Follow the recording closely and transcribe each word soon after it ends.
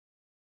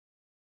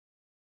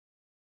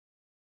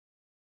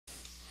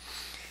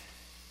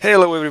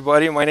Hello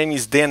everybody, my name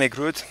is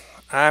Negrut.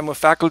 I'm a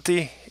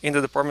faculty in the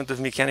Department of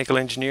Mechanical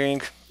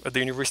Engineering at the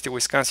University of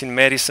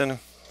Wisconsin-Madison.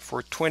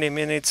 For 20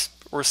 minutes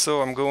or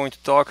so I'm going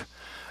to talk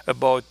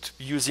about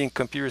using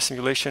computer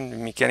simulation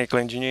in mechanical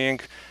engineering.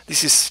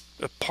 This is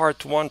a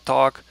part 1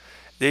 talk.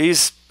 There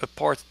is a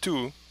part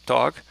 2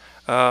 talk.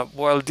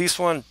 While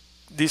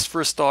this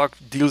first talk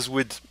deals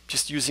with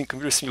just using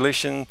computer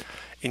simulation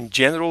in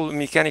general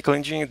mechanical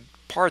engineering,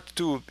 part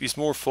 2 is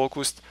more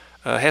focused,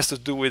 has to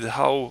do with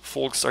how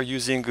folks are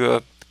using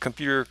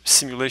computer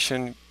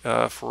simulation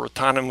for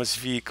autonomous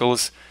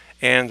vehicles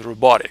and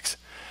robotics.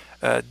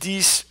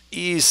 This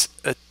is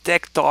a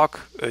tech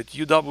talk at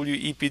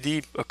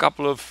UW-EPD. A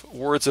couple of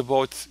words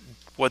about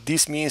what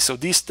this means. So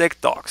these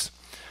tech talks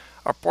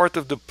are part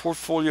of the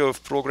portfolio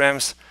of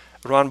programs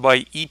run by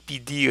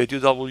EPD at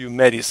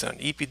UW-Madison.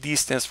 EPD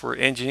stands for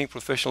Engineering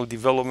Professional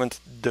Development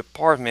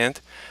Department,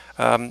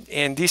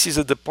 and this is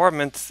a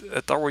department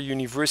at our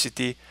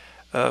university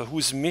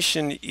whose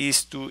mission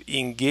is to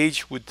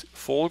engage with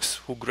folks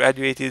who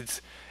graduated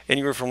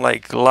anywhere from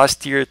like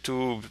last year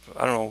to,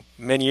 I don't know,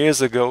 many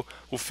years ago,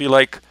 who feel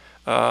like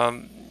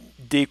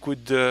they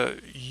could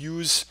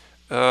use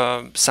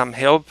some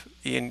help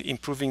in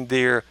improving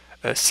their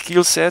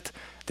skill set.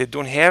 They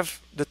don't have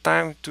the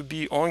time to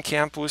be on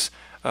campus,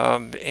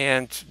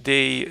 and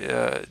they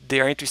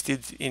are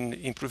interested in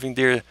improving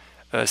their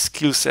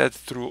skill set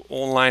through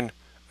online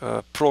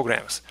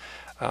programs.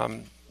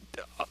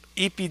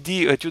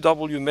 EPD at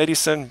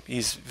UW-Madison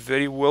is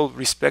very well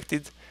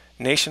respected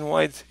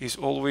nationwide, is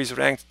always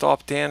ranked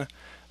top 10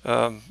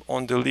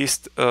 on the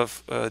list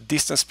of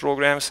distance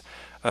programs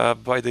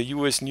by the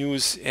US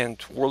News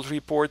and World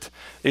Report.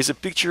 There's a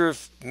picture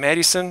of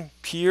Madison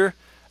here,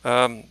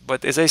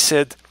 but as I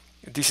said,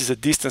 this is a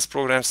distance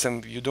program,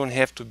 so you don't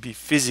have to be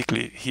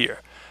physically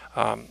here.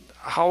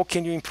 How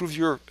can you improve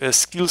your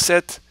skill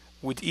set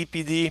with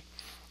EPD?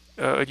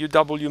 At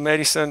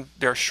UW-Madison,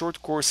 there are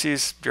short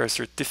courses, there are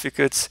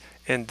certificates,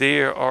 and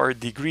there are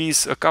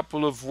degrees. A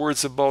couple of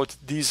words about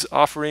these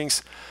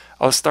offerings.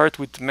 I'll start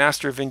with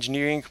Master of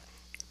Engineering.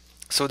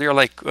 So there are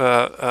like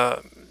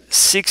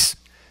six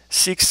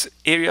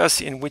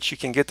areas in which you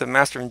can get a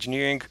Master of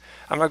Engineering.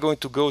 I'm not going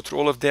to go through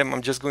all of them.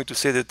 I'm just going to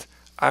say that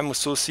I'm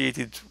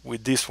associated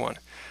with this one,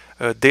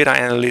 data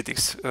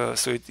analytics.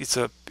 So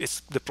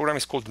the program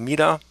is called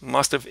MIDA,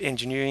 Master of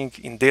Engineering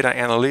in Data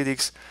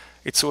Analytics.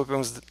 It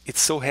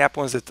so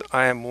happens that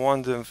I am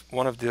one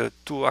of the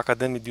 2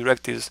 academic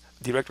directors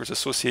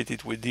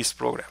associated with this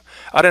program.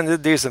 Other than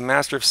that, there's a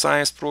Master of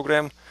Science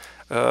program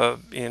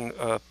in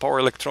power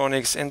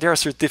electronics, and there are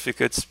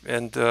certificates,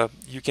 and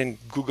you can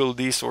Google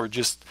this or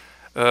just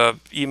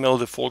email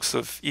the folks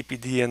of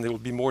EPD, and they will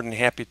be more than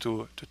happy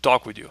to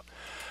talk with you.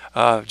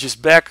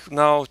 Just back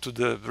now to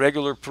the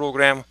regular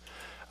program.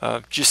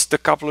 Just a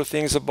couple of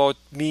things about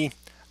me.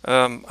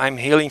 I'm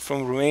hailing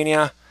from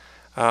Romania.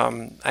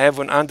 I have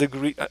an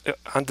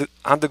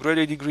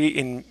undergraduate degree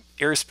in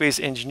aerospace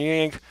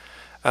engineering.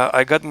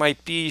 I got my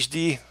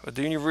PhD at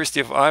the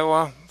University of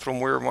Iowa, from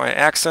where my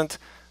accent,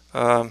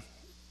 that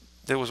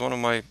was one of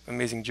my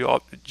amazing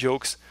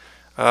jokes.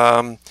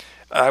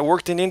 I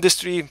worked in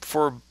industry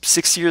for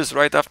 6 years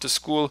right after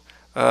school.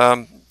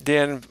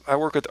 Then I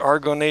worked at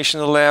Argonne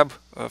National Lab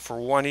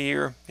for 1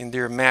 year in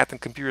their math and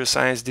computer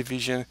science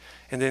division,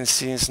 and then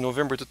since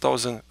November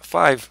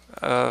 2005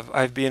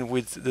 I've been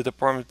with the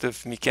Department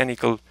of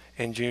Mechanical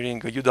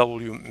Engineering at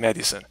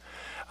UW-Madison.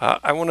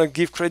 I want to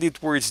give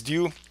credit where it's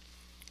due.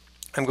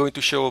 I'm going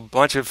to show a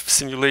bunch of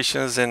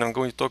simulations, and I'm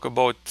going to talk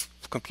about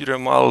computer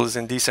models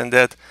and this and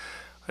that.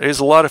 There's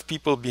a lot of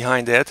people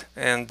behind that,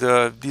 and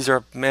these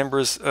are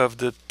members of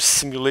the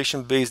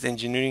simulation-based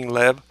engineering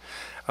lab.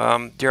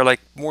 They're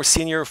like more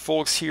senior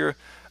folks here.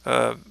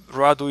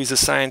 Radu is a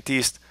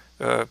scientist.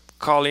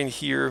 Colin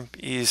here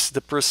is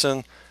the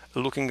person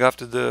looking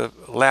after the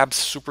lab's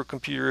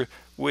supercomputer.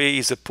 Wei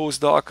is a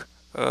postdoc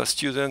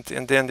student,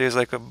 and then there's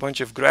like a bunch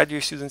of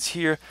graduate students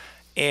here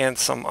and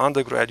some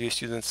undergraduate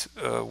students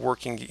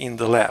working in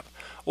the lab.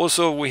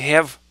 Also, we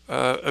have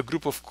a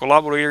group of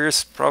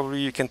collaborators.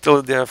 Probably you can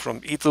tell they're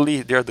from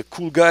Italy. They're the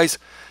cool guys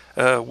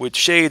with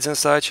shades and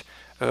such.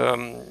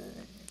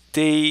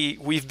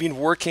 We've been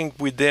working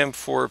with them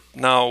for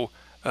now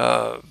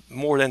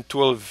more than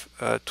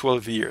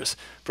 12 years.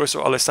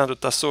 Professor Alessandro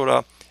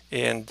Tassora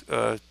and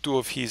 2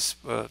 of his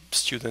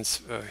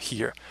students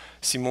here,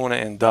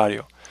 Simona and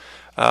Dario.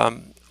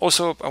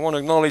 Also, I want to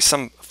acknowledge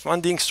some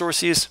funding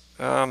sources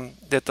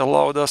that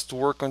allowed us to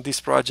work on these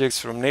projects,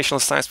 from National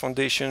Science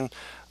Foundation,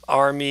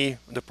 Army,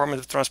 Department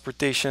of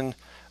Transportation.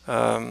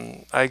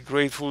 I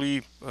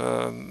gratefully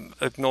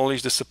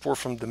acknowledge the support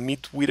from the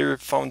Midwinter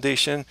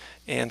Foundation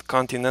and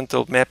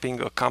Continental Mapping,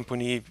 a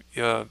company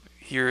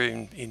here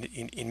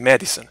in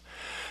Madison.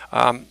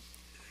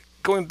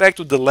 Going back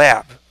to the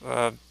lab,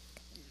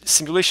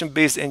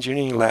 simulation-based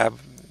engineering lab,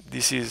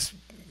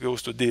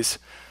 goes to this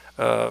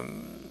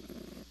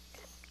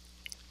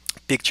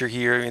picture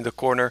here in the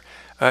corner.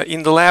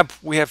 In the lab,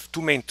 we have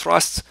 2 main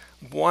thrusts.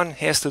 One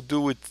has to do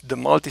with the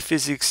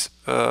multiphysics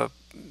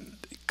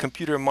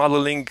computer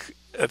modeling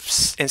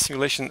and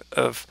simulation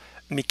of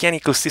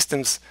mechanical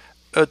systems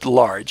at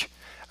large.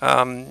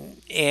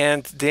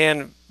 And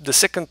then the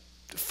second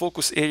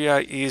focus area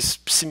is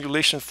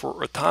simulation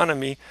for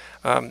autonomy.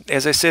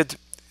 As I said,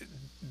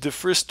 the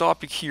first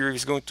topic here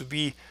is going to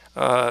be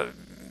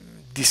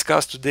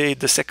discussed today.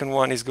 The second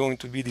one is going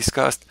to be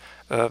discussed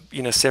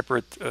in a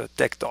separate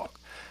tech talk.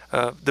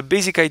 The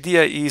basic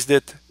idea is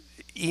that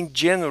in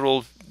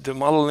general, the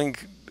modeling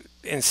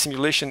and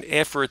simulation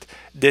effort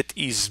that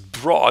is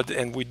broad,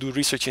 and we do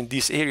research in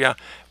this area,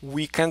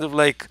 we kind of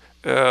like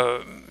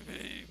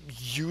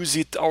use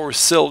it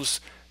ourselves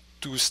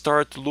to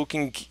start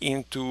looking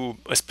into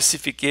a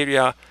specific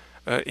area.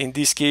 In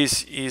this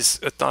case is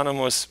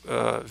autonomous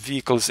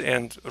vehicles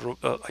and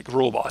like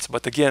robots.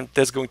 But again,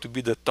 that's going to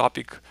be the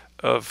topic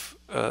of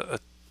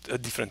a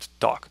different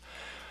talk.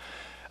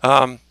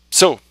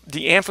 So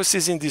the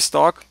emphasis in this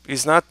talk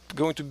is not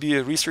going to be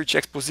a research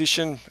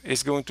exposition.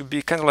 It's going to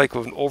be kind of like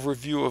an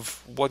overview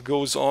of what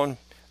goes on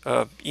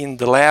in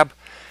the lab.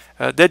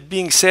 That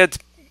being said,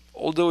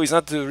 although it's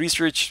not a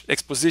research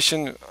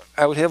exposition,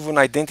 I would have an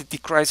identity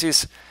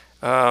crisis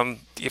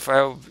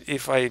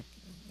if I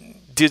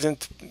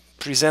didn't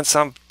present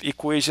some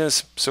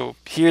equations. So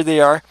here they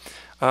are.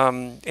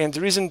 And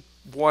the reason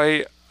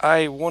why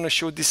I want to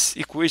show these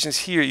equations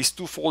here is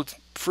twofold.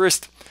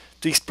 First,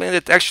 to explain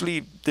that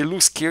actually they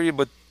look scary,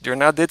 but they're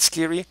not that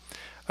scary.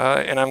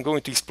 And I'm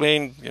going to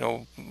explain,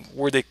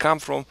 where they come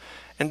from.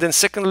 And then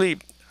secondly,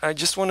 I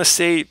just want to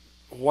say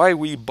why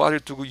we bother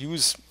to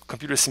use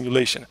computer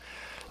simulation.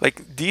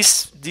 Like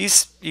these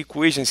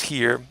equations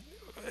here,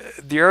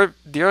 there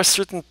are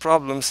certain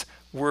problems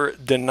where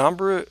the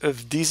number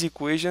of these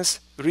equations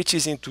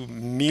reaches into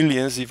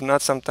millions, if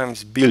not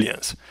sometimes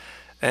billions.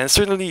 And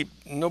certainly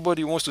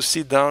nobody wants to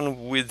sit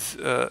down with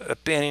a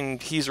pen in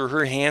his or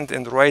her hand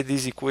and write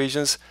these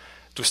equations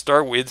to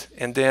start with,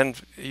 and then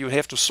you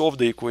have to solve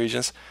the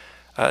equations.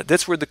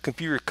 That's where the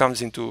computer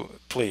comes into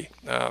play.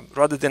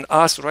 Rather than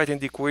us writing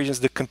the equations,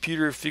 the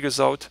computer figures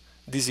out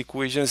these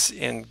equations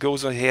and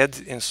goes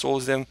ahead and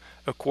solves them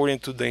according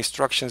to the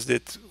instructions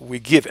that we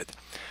give it.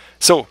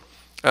 So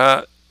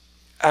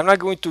I'm not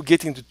going to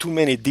get into too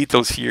many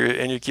details here,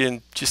 and you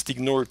can just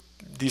ignore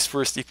this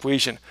first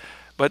equation.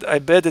 But I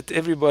bet that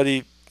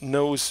everybody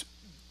knows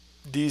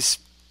this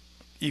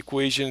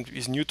equation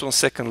is Newton's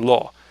second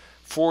law.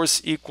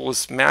 Force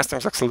equals mass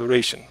times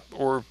acceleration.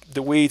 Or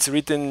the way it's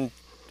written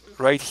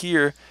right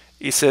here,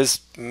 it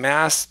says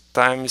mass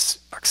times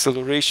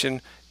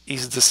acceleration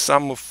is the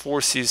sum of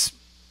forces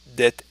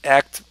that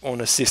act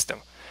on a system.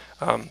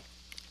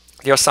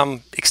 There are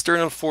some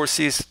external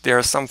forces. There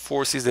are some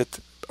forces that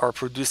are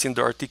produced in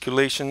the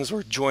articulations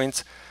or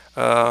joints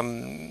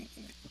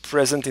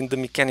present in the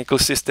mechanical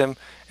system,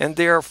 and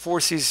there are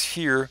forces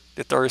here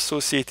that are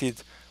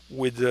associated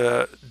with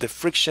the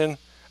friction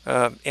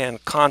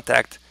and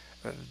contact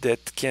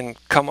that can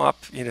come up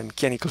in a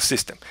mechanical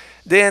system.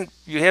 Then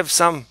you have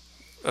some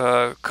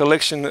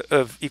collection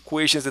of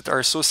equations that are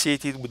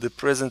associated with the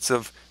presence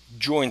of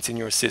joints in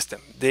your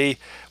system.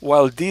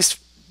 While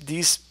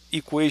these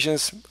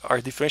equations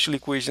are differential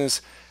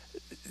equations,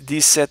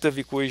 this set of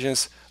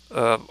equations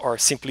are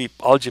simply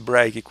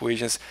algebraic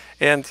equations.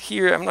 And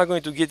here I'm not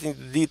going to get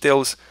into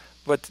details,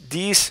 but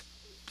this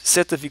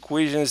set of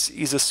equations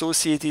is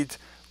associated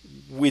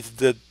with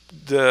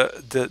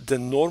the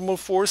normal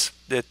force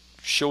that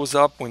shows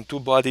up when two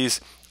bodies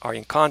are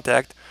in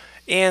contact,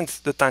 and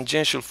the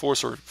tangential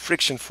force or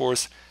friction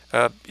force.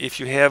 If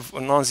you have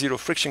a non-zero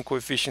friction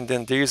coefficient,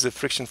 then there is a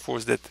friction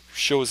force that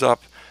shows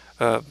up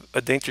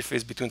at the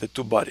interface between the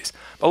two bodies.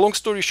 But long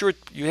story short,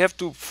 you have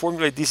to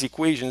formulate these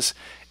equations,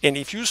 and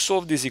if you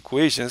solve these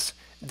equations,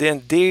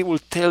 then they will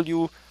tell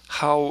you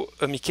how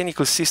a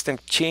mechanical system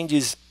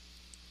changes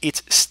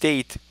its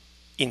state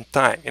in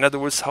time. In other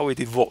words, how it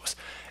evolves.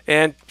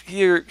 And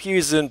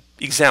here's an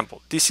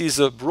example. This is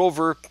a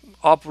rover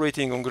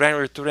operating on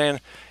granular terrain.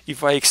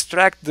 If I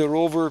extract the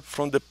rover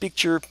from the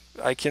picture,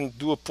 I can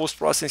do a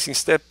post-processing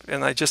step,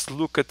 and I just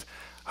look at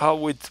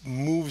how it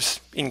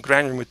moves in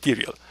granular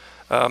material.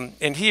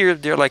 And here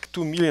there are like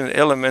 2 million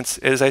elements.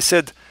 As I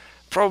said,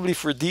 probably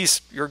for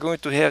this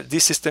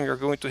system, you're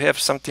going to have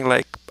something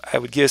like, I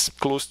would guess,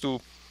 close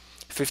to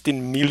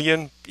 15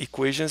 million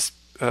equations,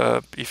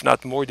 if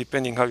not more,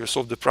 depending how you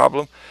solve the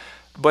problem.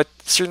 But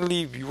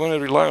certainly you want to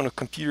rely on a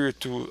computer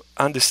to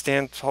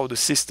understand how the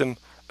system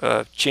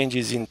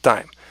changes in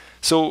time.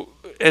 So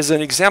as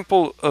an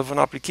example of an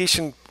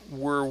application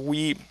where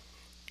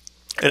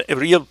a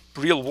real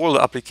world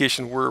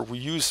application where we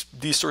use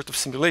this sort of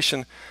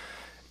simulation,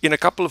 in a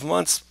couple of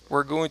months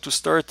we're going to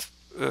start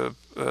a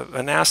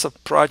NASA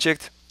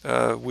project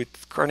with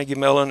Carnegie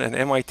Mellon and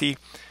MIT,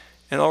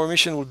 and our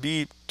mission will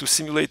be to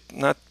simulate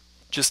not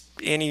just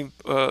any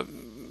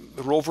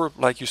rover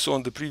like you saw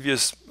in the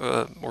previous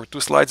or 2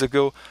 slides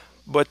ago,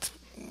 but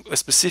a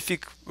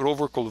specific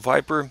rover called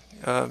Viper.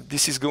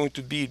 This is going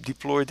to be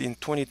deployed in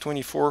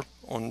 2024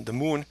 on the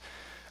moon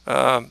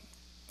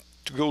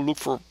to go look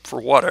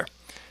for water.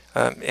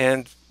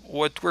 And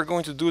what we're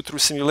going to do through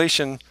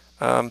simulation,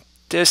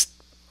 test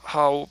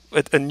how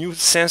a new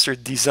sensor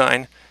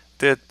design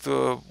that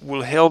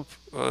will help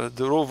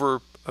the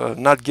rover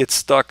not get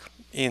stuck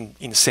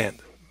in sand.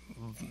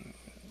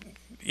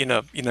 In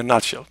a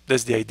nutshell,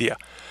 that's the idea.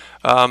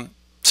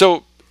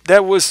 So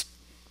that was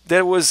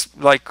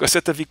like a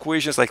set of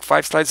equations, like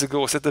 5 slides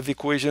ago, a set of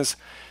equations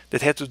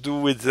that had to do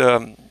with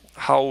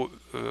how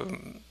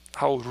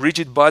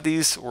rigid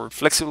bodies or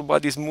flexible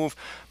bodies move.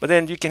 But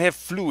then you can have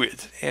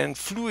fluid, and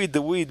fluid,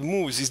 the way it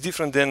moves is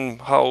different than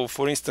how,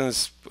 for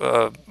instance,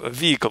 a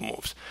vehicle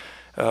moves.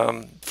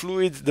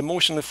 Fluid, the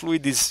motion of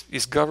fluid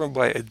is governed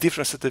by a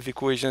different set of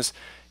equations.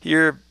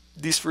 Here,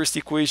 this first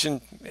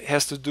equation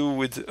has to do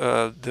with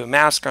the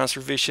mass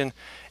conservation,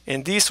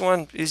 and this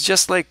one is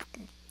just like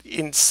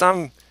in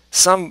some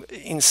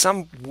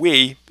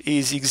way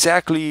is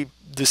exactly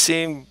the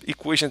same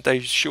equation that I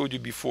showed you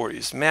before.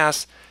 Is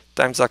mass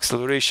times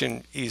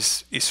acceleration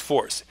is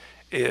force.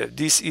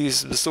 This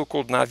is the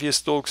so-called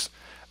Navier-Stokes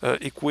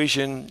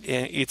equation,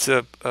 and it's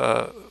a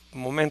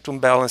momentum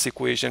balance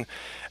equation.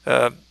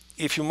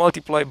 If you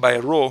multiply by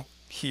rho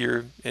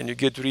here and you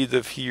get rid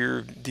of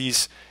here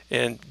these,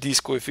 and this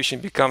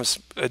coefficient becomes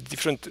a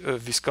different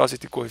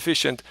viscosity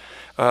coefficient,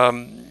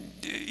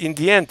 in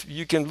the end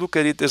you can look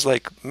at it as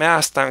like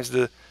mass times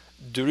the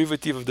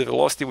derivative of the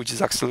velocity, which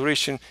is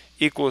acceleration,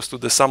 equals to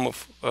the sum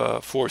of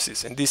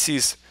forces. And this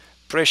is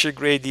pressure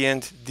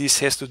gradient, this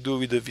has to do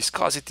with the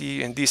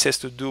viscosity, and this has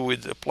to do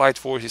with applied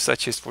forces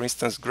such as, for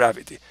instance,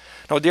 gravity.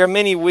 Now there are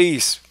many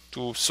ways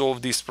to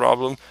solve this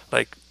problem,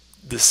 like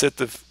the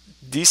set of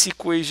this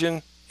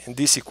equation and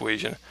this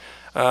equation.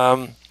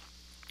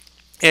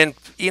 And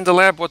in the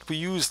lab what we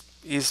used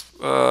is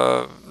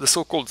the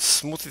so-called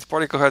smoothed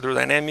particle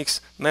hydrodynamics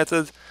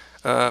method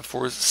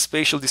for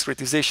spatial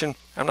discretization.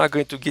 I'm not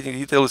going to get into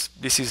details,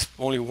 this is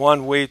only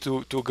one way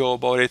to go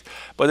about it,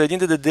 but at the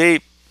end of the day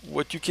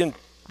what you can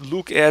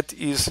look at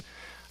is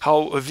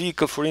how a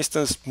vehicle, for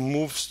instance,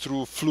 moves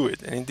through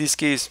fluid. And in this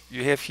case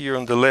you have here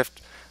on the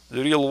left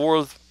the real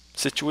world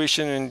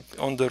situation, and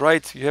on the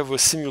right you have a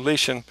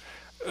simulation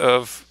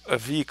of a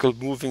vehicle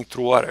moving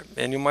through water.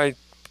 And you might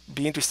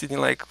be interested in,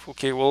 like,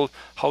 okay, well,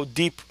 how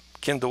deep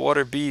can the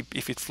water be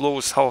if it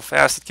flows, how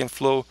fast it can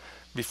flow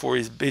before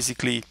it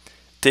basically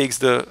takes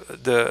the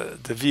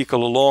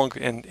vehicle along,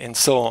 and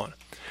so on.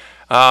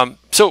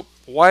 So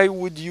why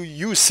would you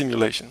use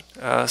simulation?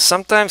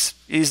 Sometimes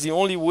it's the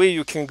only way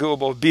you can go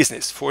about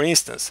business. For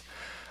instance,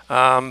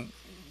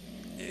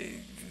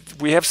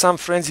 we have some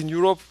friends in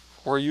Europe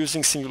who are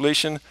using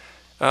simulation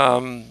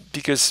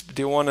because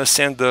they want to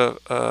send a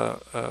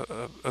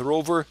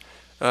rover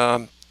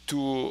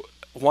to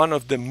one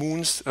of the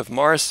moons of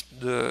Mars.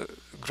 The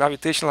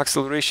gravitational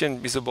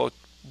acceleration is about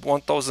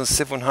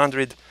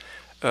 1,700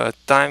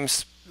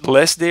 times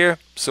less there.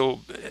 So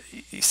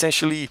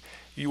essentially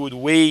you would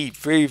weigh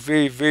very,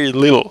 very, very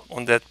little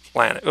on that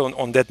planet,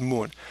 on that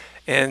moon.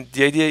 And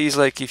the idea is,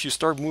 like, if you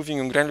start moving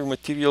on granular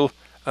material,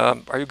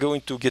 are you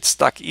going to get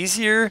stuck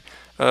easier?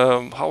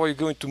 How are you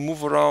going to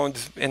move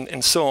around,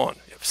 and so on?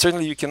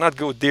 Certainly you cannot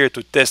go there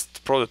to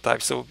test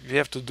prototypes, so you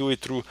have to do it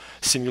through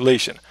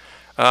simulation.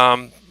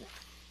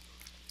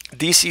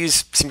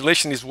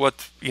 Simulation is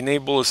what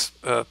enables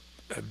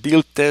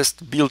build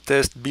test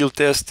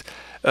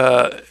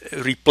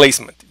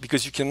replacement,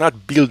 because you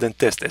cannot build and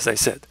test, as I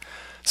said.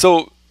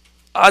 So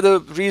other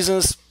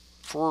reasons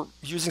for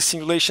using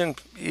simulation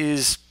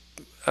is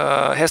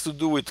has to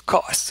do with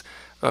costs.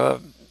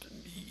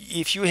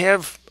 If you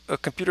have a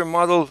computer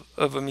model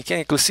of a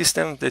mechanical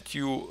system that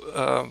you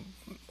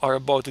are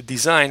about to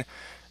design,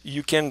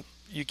 you can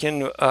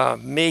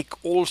make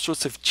all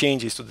sorts of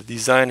changes to the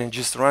design and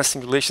just run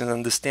simulations and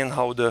understand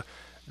how the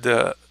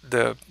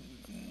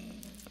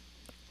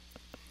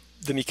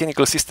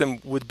mechanical system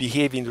would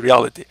behave in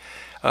reality.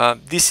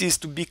 This is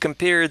to be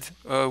compared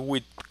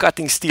with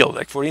cutting steel.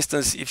 Like, for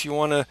instance, if you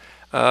want to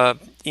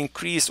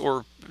increase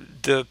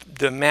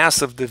the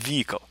mass of the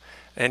vehicle,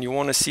 and you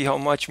want to see how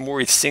much more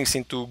it sinks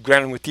into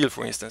granular material,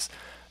 for instance,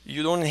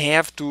 you don't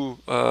have to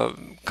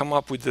come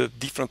up with a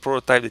different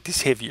prototype that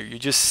is heavier. You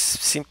just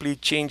simply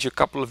change a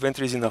couple of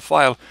entries in a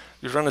file,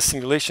 you run a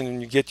simulation,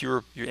 and you get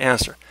your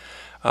answer.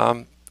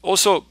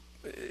 Also,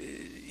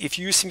 if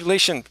you use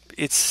simulation,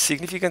 it's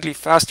significantly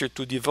faster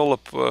to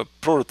develop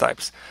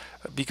prototypes,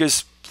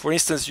 because, for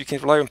instance, you can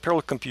rely on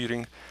parallel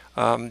computing.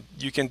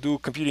 You can do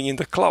computing in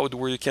the cloud,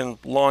 where you can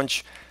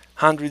launch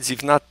hundreds,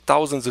 if not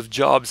thousands, of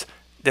jobs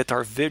that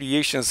are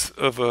variations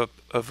of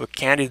a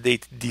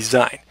candidate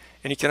design.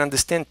 And you can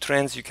understand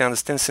trends, you can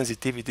understand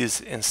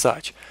sensitivities and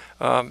such.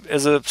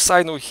 As a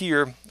side note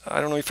here,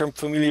 I don't know if you're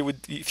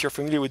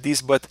familiar with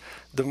this, but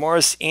the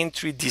Mars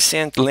Entry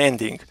Descent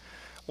Landing,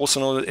 also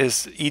known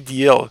as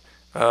EDL,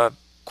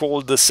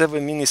 called the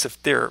 7 minutes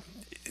of terror.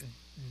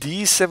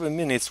 These 7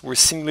 minutes were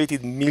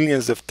simulated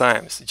millions of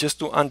times just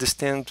to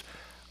understand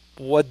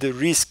what the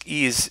risk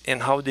is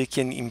and how they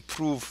can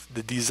improve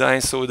the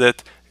design so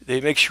that they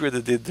make sure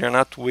that they're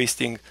not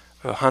wasting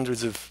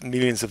hundreds of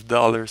millions of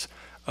dollars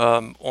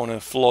on a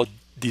flawed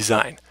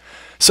design.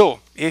 So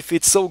if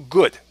it's so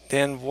good,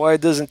 then why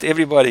doesn't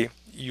everybody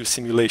use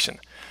simulation?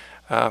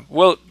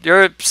 Well,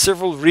 there are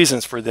several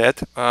reasons for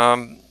that.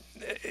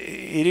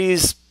 it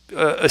is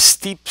a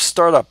steep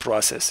startup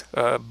process,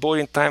 both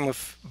in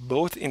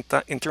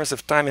terms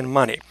of time and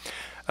money.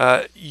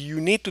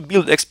 You need to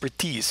build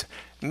expertise.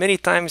 Many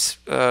times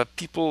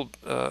people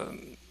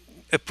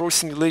approach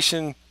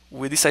simulation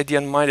with this idea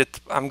in mind that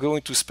I'm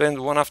going to spend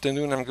one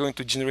afternoon, I'm going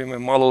to generate my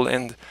model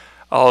and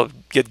I'll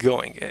get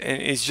going.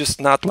 And it's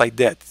just not like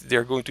that.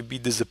 They're going to be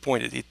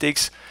disappointed. It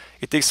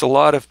takes a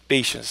lot of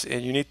patience,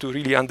 and you need to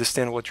really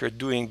understand what you're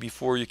doing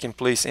before you can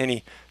place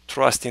any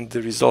trust in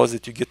the results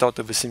that you get out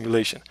of a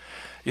simulation.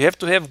 You have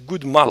to have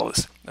good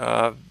models.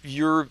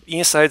 Your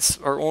insights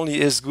are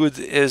only as good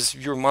as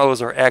your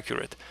models are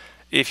accurate.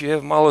 If you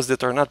have models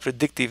that are not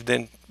predictive,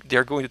 then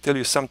they're going to tell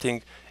you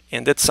something,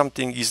 and that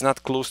something is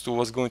not close to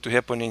what's going to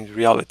happen in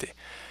reality.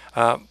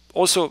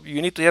 Also, you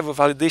need to have a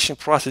validation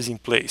process in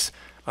place.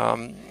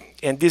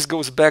 And this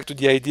goes back to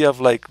the idea of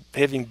like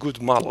having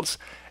good models.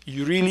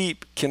 You really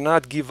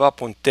cannot give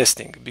up on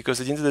testing, because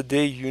at the end of the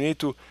day, you need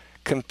to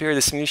compare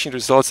the simulation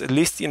results, at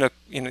least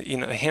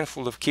in a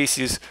handful of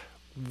cases,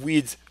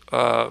 with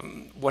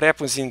what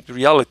happens in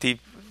reality,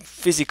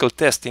 physical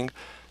testing,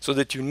 so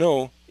that you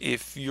know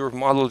if your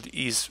model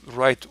is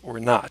right or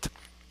not.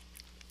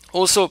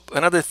 Also,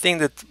 another thing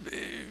that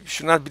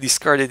should not be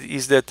discarded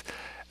is that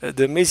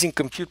the amazing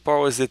compute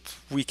powers that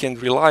we can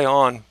rely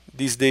on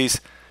these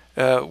days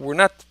were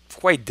not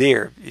quite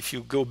there if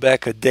you go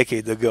back a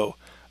decade ago.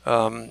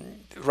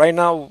 Right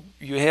now,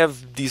 you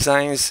have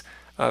designs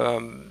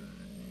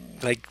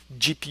like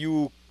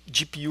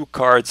GPU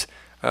cards.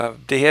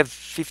 They have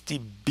 50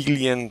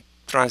 billion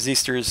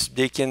transistors.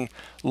 They can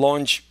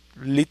launch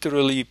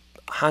literally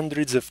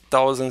hundreds of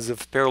thousands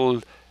of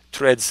parallel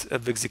threads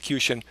of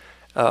execution.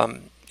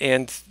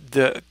 And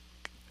the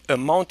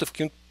amount of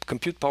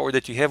compute power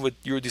that you have at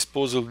your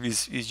disposal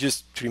is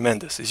just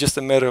tremendous. It's just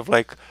a matter of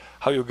like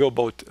how you go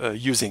about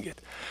using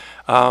it.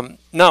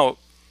 Now,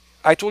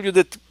 I told you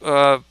that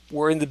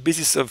we're in the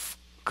business of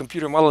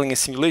computer modeling and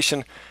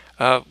simulation.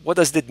 What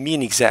does that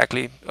mean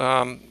exactly?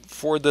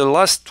 For the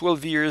last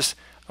 12 years,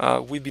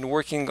 we've been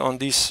working on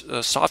this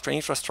software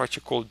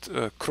infrastructure called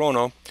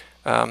Chrono,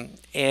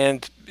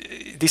 and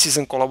this is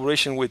in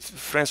collaboration with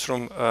friends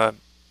from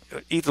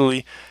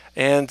Italy.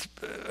 And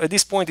at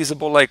this point, it's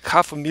about like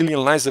 500,000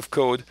 lines of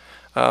code.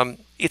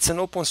 It's an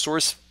open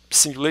source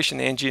simulation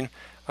engine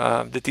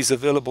that is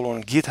available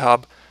on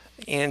GitHub,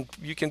 and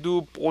you can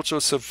do all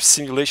sorts of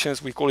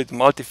simulations. We call it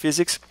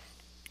multi-physics.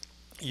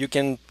 You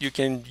can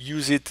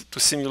use it to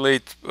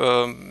simulate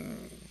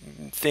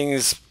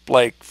things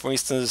like, for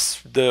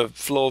instance, the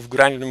flow of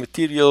granular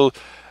material,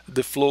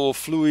 the flow of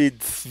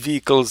fluid,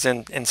 vehicles,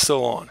 and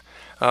so on.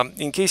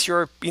 In case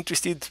you're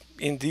interested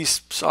in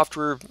this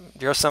software,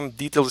 there are some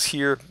details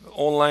here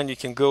online. You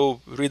can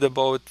go read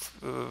about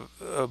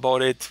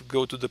it,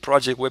 go to the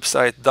project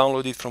website,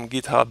 download it from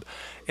GitHub,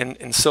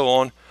 and so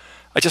on.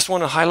 I just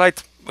want to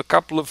highlight a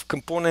couple of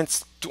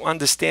components to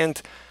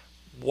understand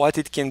what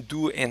it can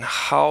do and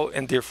how,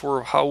 and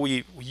therefore how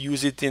we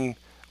use it in,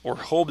 or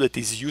hope that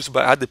it's used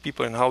by other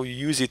people, and how we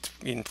use it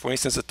in, for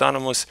instance,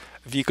 autonomous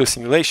vehicle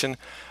simulation.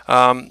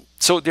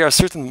 So there are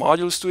certain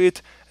modules to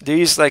it. There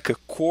is like a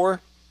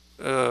core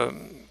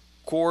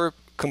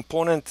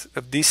component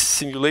of this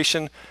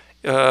simulation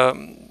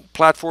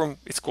platform.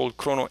 It's called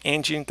Chrono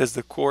Engine. That's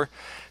the core,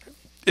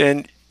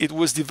 and it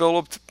was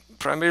developed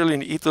primarily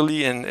in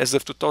Italy, and as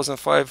of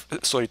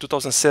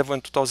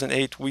 2007,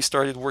 2008, we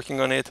started working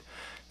on it.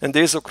 And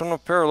there's a Chrono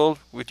Parallel,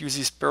 which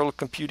uses parallel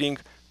computing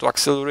to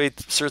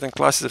accelerate certain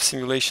classes of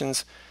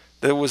simulations.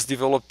 That was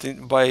developed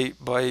by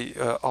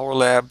our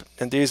lab.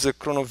 And there's a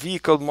Chrono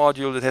Vehicle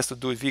module that has to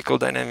do with vehicle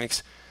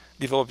dynamics,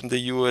 developed in the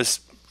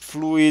US.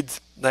 Fluid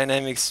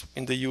dynamics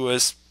in the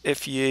US.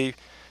 FEA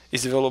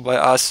is developed by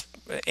us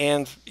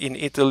and in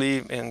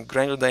Italy, and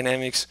granular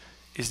dynamics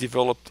is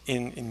developed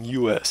in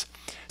US.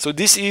 So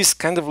this is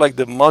kind of like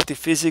the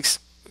multi-physics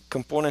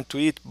component to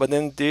it, but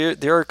then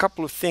there are a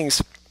couple of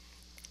things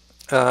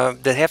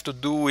that have to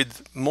do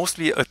with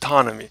mostly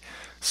autonomy.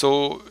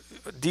 So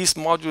these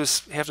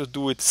modules have to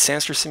do with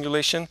sensor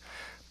simulation.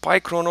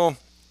 PyChrono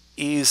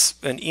is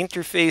an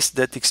interface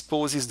that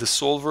exposes the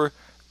solver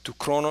to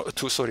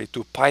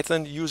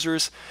Python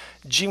users.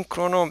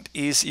 GymChrono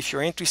is, if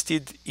you're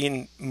interested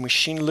in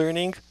machine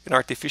learning and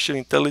artificial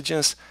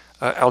intelligence,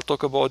 I'll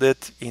talk about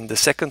it in the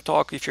second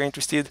talk if you're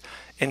interested.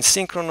 And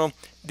Synchrono,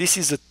 this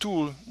is a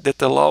tool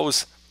that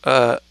allows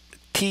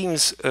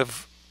teams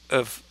of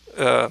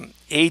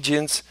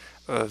agents,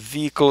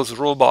 vehicles,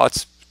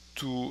 robots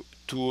to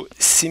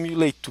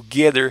simulate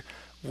together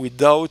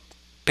without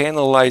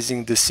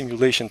penalizing the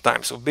simulation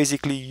time. So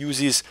basically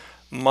uses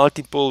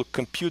multiple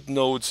compute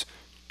nodes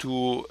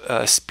to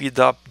speed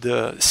up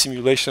the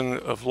simulation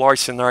of large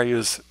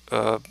scenarios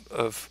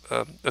of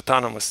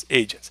autonomous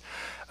agents.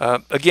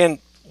 Again,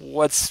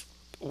 what's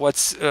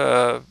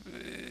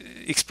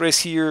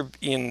expressed here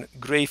in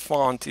gray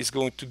font is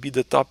going to be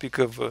the topic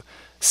of a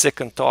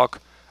second talk.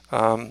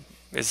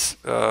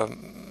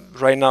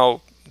 Right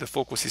now the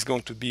focus is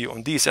going to be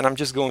on this, and I'm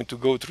just going to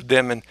go through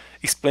them and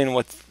explain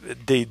what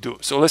they do.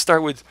 So let's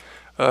start with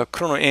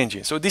Chrono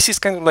Engine. So this is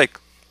kind of like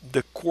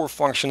the core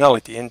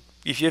functionality, and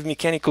if you have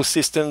mechanical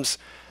systems,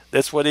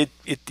 that's what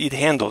it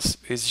handles.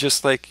 It's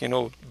just like, you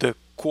know, the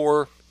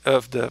core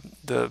of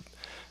the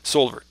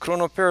solver.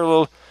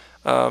 Chronoparallel,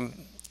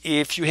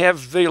 if you have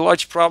very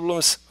large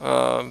problems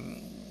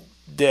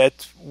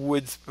that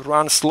would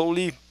run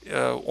slowly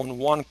on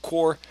one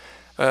core,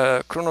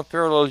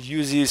 Chronoparallel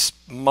uses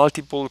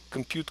multiple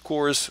compute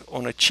cores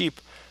on a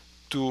chip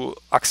to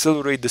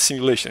accelerate the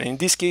simulation. In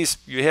this case,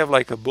 you have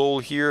like a bowl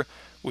here,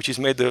 which is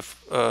made of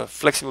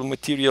flexible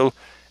material,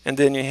 and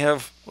then you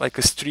have like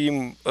a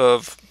stream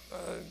of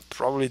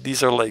probably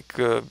these are like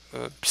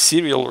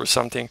cereal or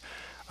something.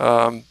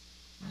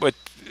 But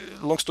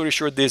long story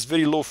short, there's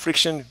very low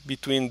friction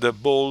between the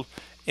bowl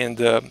and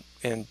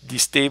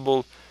this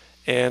table,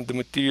 and the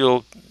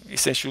material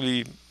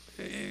essentially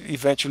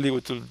eventually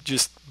will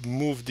just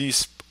move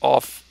this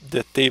off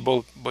the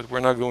table, but we're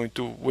not going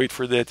to wait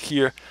for that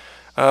here.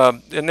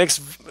 The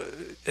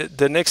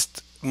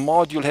next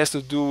module has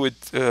to do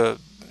with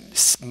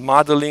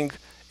modeling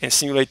and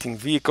simulating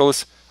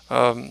vehicles,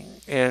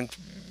 and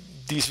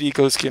these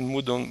vehicles can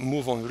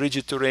move on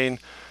rigid terrain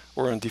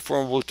or on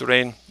deformable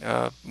terrain.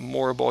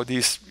 More about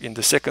this in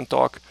the second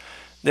talk.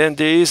 Then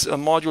there is a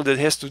module that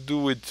has to do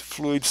with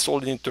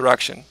fluid-solid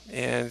interaction.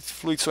 And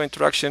fluid-solid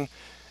interaction,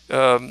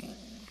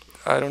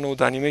 I don't know,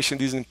 the animation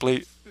doesn't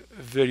play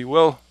very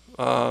well,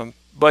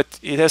 but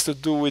it has to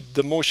do with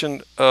the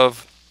motion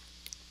of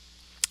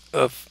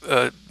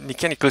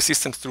mechanical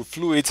systems through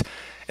fluids.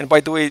 And by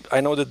the way,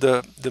 I know that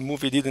the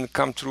movie didn't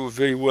come through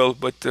very well,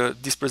 but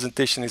this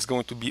presentation is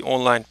going to be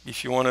online.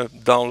 If you want to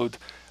download,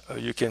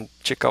 you can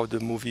check out the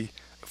movie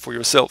for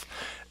yourself.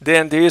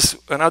 Then there is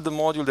another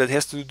module that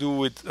has to do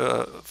with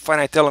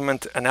finite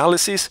element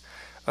analysis,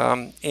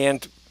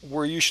 and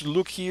where you should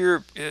look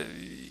here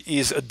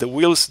is at the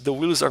wheels. The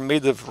wheels are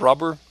made of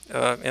rubber,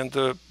 and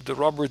the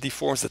rubber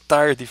deforms, the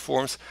tire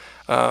deforms.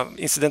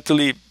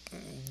 Incidentally,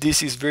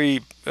 this is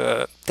very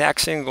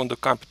taxing on the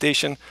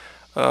computation.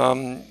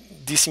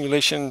 This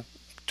simulation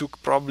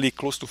took probably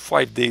close to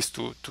 5 days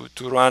to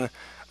run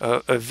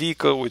a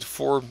vehicle with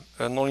 4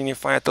 nonlinear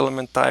finite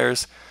element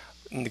tires,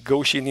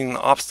 negotiating an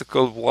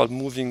obstacle while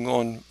moving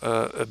on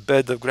a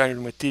bed of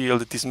granular material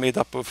that is made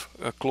up of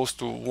close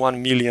to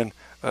 1 million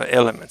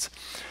elements.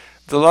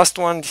 The last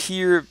one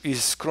here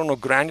is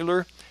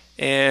chronogranular,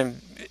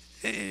 and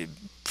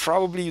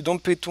probably you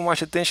don't pay too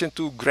much attention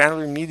to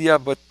granular media,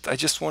 but I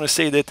just want to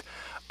say that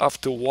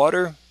after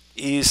water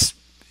is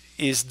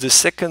the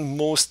second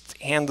most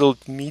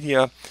handled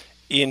media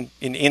in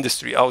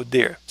industry out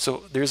there.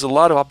 So there's a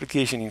lot of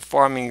application in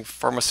farming,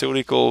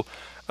 pharmaceutical,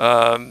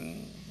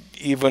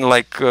 even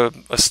like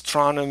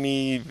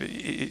astronomy.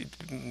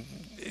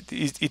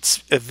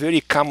 It's a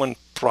very common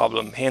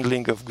problem,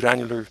 handling of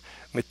granular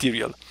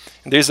material.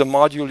 And there's a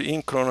module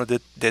in Chrono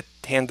that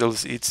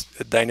handles its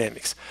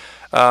dynamics.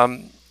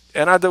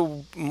 Another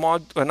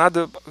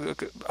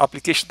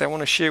application that I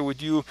want to share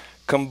with you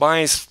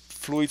combines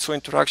fluid-solid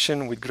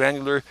interaction with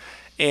granular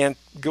and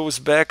goes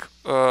back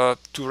to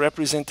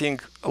representing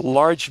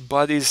large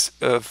bodies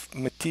of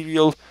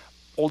material,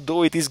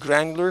 although it is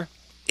granular,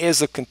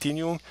 as a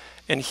continuum.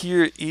 And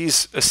here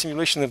is a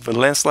simulation of a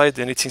landslide,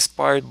 and it's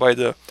inspired by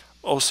the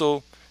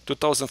also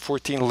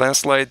 2014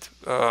 landslide.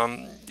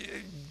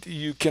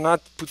 You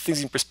cannot put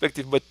things in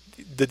perspective, but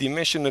the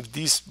dimension of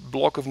this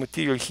block of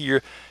material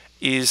here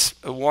is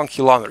 1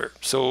 kilometer,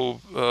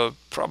 so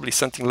probably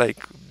something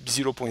like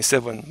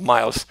 0.7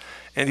 miles.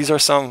 And these are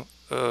some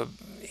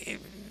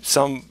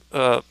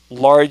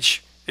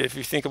large, if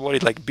you think about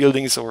it, like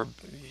buildings or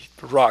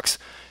rocks.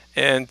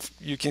 And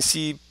you can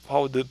see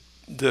how the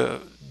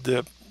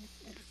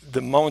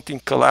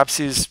mountain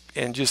collapses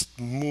and just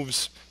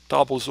moves,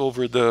 topples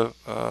over the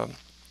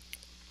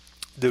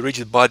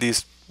rigid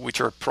bodies,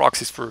 which are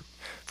proxies for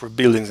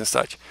buildings and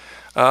such.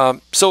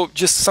 So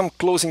just some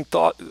closing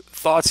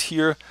thoughts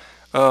here.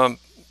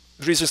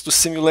 Reasons to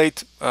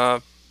simulate.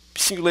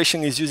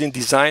 Simulation is using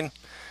design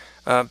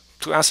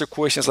to answer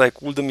questions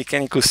like, will the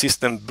mechanical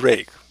system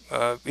break?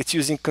 It's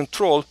using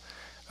control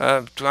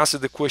to answer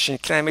the question,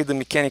 can I make the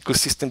mechanical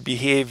system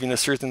behave in a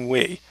certain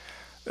way?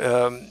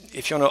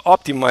 If you want to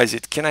optimize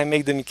it, can I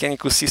make the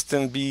mechanical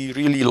system be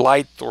really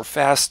light or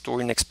fast or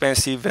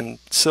inexpensive and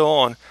so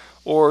on?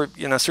 Or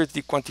in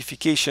uncertainty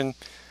quantification,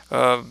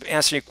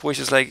 answering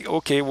questions like,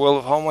 okay,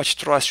 well, how much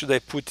trust should I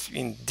put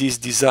in this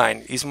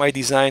design? Is my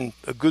design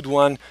a good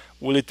one?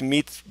 Will it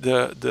meet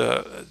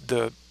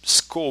the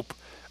scope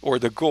or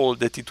the goal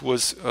that it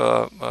was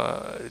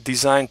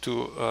designed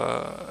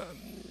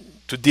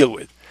to deal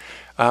with?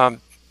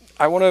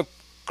 I want to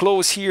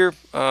close here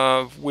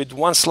with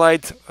one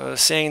slide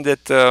saying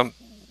that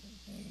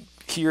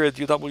here at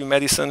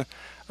UW-Madison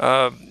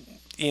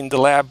in the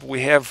lab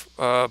we have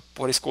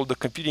what is called the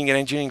Computing and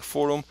Engineering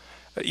Forum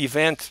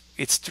event.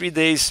 It's 3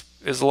 days.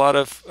 There's a lot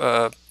of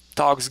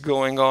talks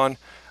going on,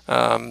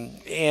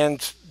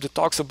 and the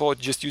talks about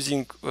just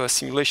using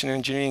simulation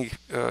engineering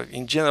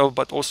in general,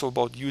 but also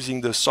about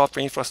using the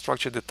software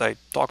infrastructure that I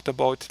talked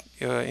about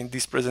in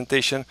this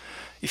presentation.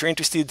 If you're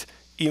interested,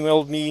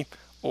 email me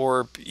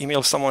or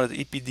email someone at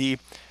EPD.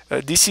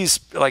 This is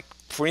like,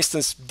 for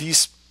instance,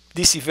 this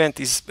this event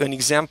is an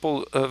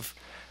example of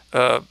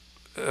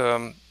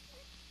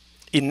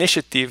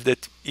initiative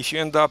that if you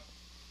end up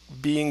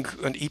being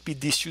an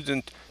EPD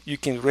student, you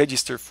can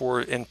register for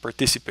and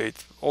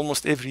participate.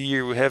 Almost every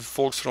year we have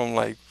folks from,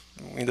 like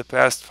in the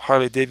past,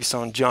 Harley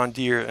Davidson, John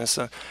Deere, and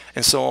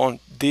so on.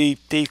 They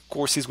take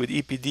courses with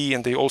EPD,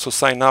 and they also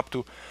sign up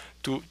to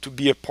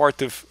be a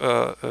part of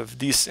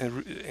these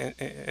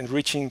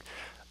enriching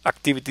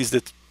activities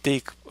that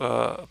take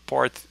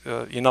part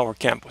in our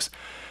campus.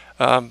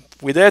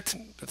 With that,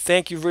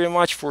 thank you very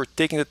much for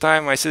taking the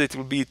time. I said it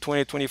will be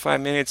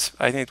 20-25 minutes.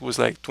 I think it was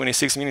like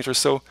 26 minutes or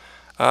so.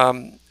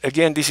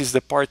 Again, this is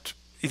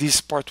it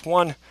is part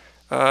one.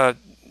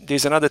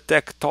 There's another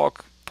tech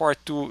talk, part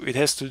two. It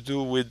has to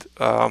do with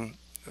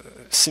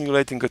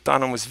simulating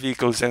autonomous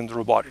vehicles and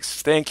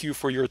robotics. Thank you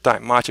for your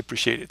time. Much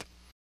appreciated.